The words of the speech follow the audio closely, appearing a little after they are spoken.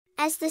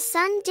As the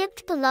sun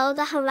dipped below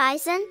the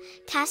horizon,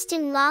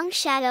 casting long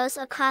shadows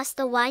across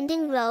the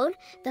winding road,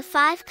 the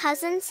five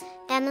cousins,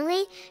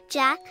 Emily,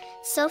 Jack,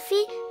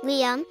 Sophie,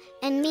 Liam,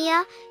 and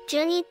Mia,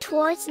 journeyed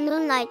towards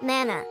Moonlight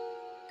Manor.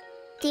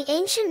 The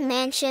ancient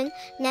mansion,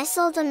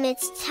 nestled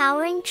amidst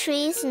towering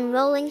trees and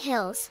rolling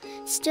hills,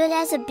 stood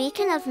as a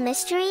beacon of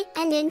mystery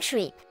and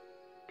intrigue.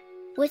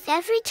 With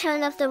every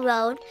turn of the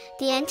road,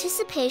 the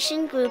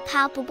anticipation grew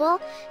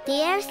palpable,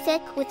 the air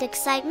thick with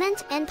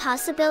excitement and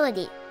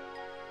possibility.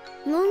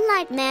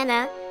 Moonlight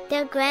Manor,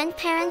 their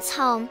grandparents'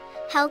 home,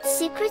 held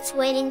secrets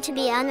waiting to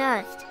be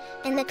unearthed,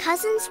 and the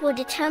cousins were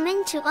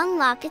determined to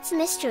unlock its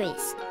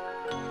mysteries.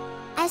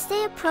 As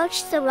they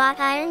approached the wrought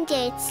iron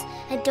gates,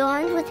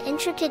 adorned with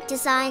intricate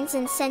designs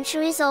and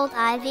centuries-old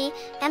ivy,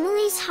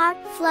 Emily's heart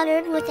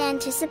fluttered with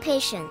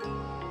anticipation.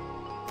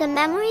 The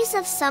memories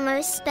of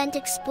summers spent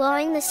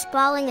exploring the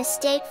sprawling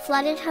estate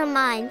flooded her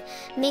mind,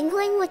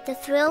 mingling with the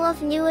thrill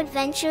of new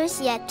adventures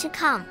yet to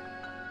come.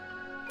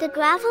 The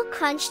gravel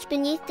crunched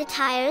beneath the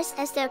tires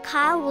as their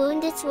car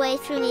wound its way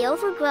through the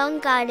overgrown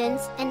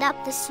gardens and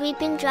up the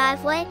sweeping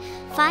driveway,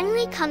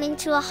 finally coming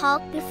to a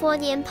halt before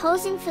the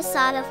imposing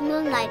facade of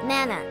Moonlight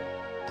Manor.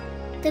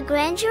 The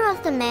grandeur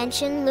of the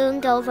mansion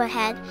loomed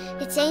overhead,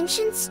 its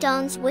ancient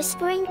stones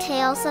whispering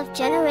tales of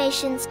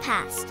generations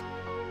past.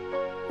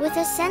 With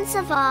a sense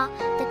of awe,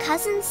 the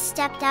cousins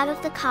stepped out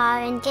of the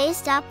car and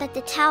gazed up at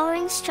the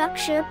towering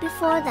structure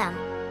before them.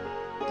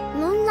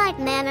 Moonlight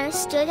Manor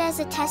stood as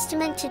a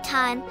testament to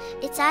time,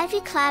 its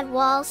ivy-clad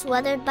walls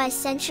weathered by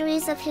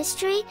centuries of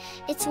history,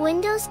 its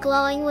windows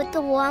glowing with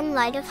the warm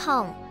light of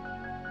home.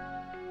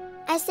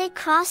 As they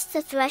crossed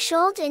the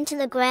threshold into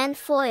the grand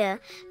foyer,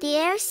 the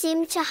air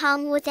seemed to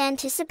hum with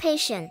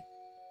anticipation.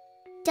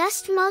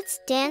 Dust motes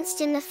danced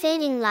in the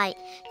fading light,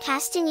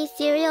 casting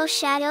ethereal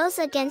shadows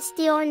against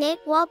the ornate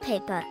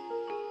wallpaper.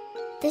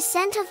 The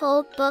scent of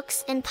old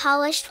books and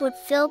polished wood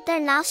filled their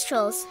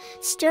nostrils,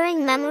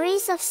 stirring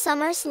memories of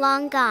summers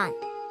long gone.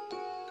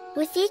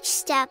 With each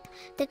step,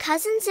 the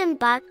cousins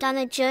embarked on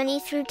a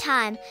journey through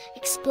time,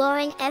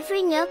 exploring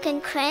every nook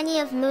and cranny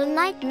of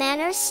Moonlight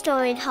Manor's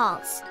storied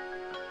halls.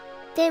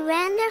 They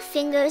ran their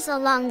fingers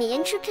along the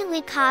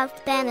intricately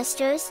carved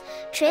banisters,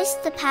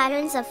 traced the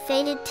patterns of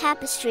faded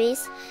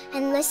tapestries,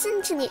 and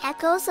listened to the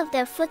echoes of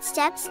their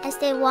footsteps as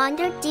they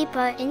wandered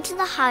deeper into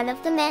the heart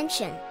of the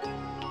mansion.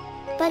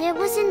 But it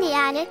was in the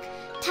attic,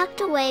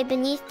 tucked away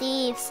beneath the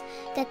eaves,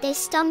 that they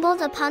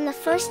stumbled upon the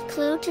first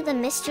clue to the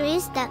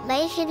mysteries that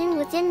lay hidden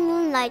within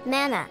Moonlight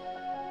Manor.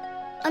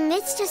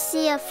 Amidst a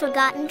sea of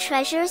forgotten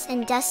treasures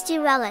and dusty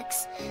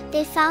relics,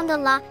 they found a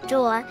locked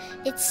door,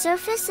 its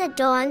surface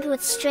adorned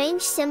with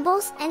strange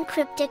symbols and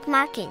cryptic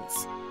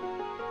markings.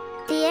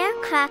 The air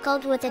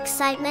crackled with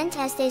excitement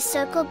as they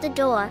circled the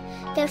door,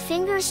 their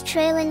fingers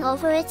trailing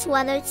over its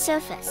weathered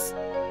surface.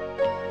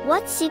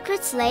 What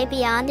secrets lay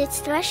beyond its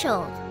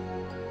threshold?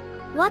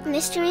 What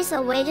mysteries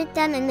awaited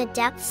them in the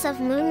depths of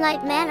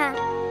Moonlight Manor?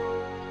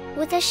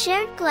 With a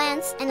shared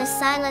glance and a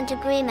silent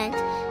agreement,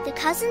 the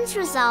cousins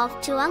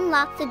resolved to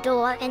unlock the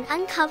door and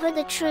uncover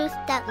the truth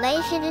that lay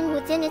hidden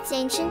within its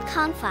ancient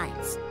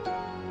confines.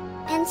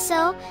 And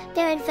so,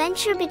 their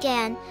adventure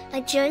began, a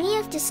journey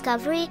of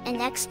discovery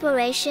and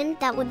exploration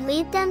that would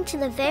lead them to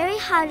the very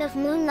heart of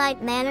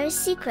Moonlight Manor's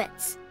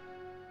secrets.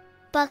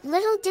 But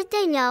little did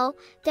they know,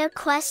 their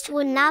quest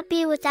would not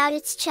be without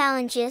its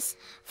challenges,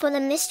 for the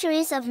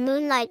mysteries of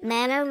Moonlight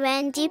Manor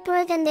ran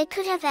deeper than they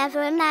could have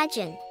ever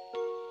imagined.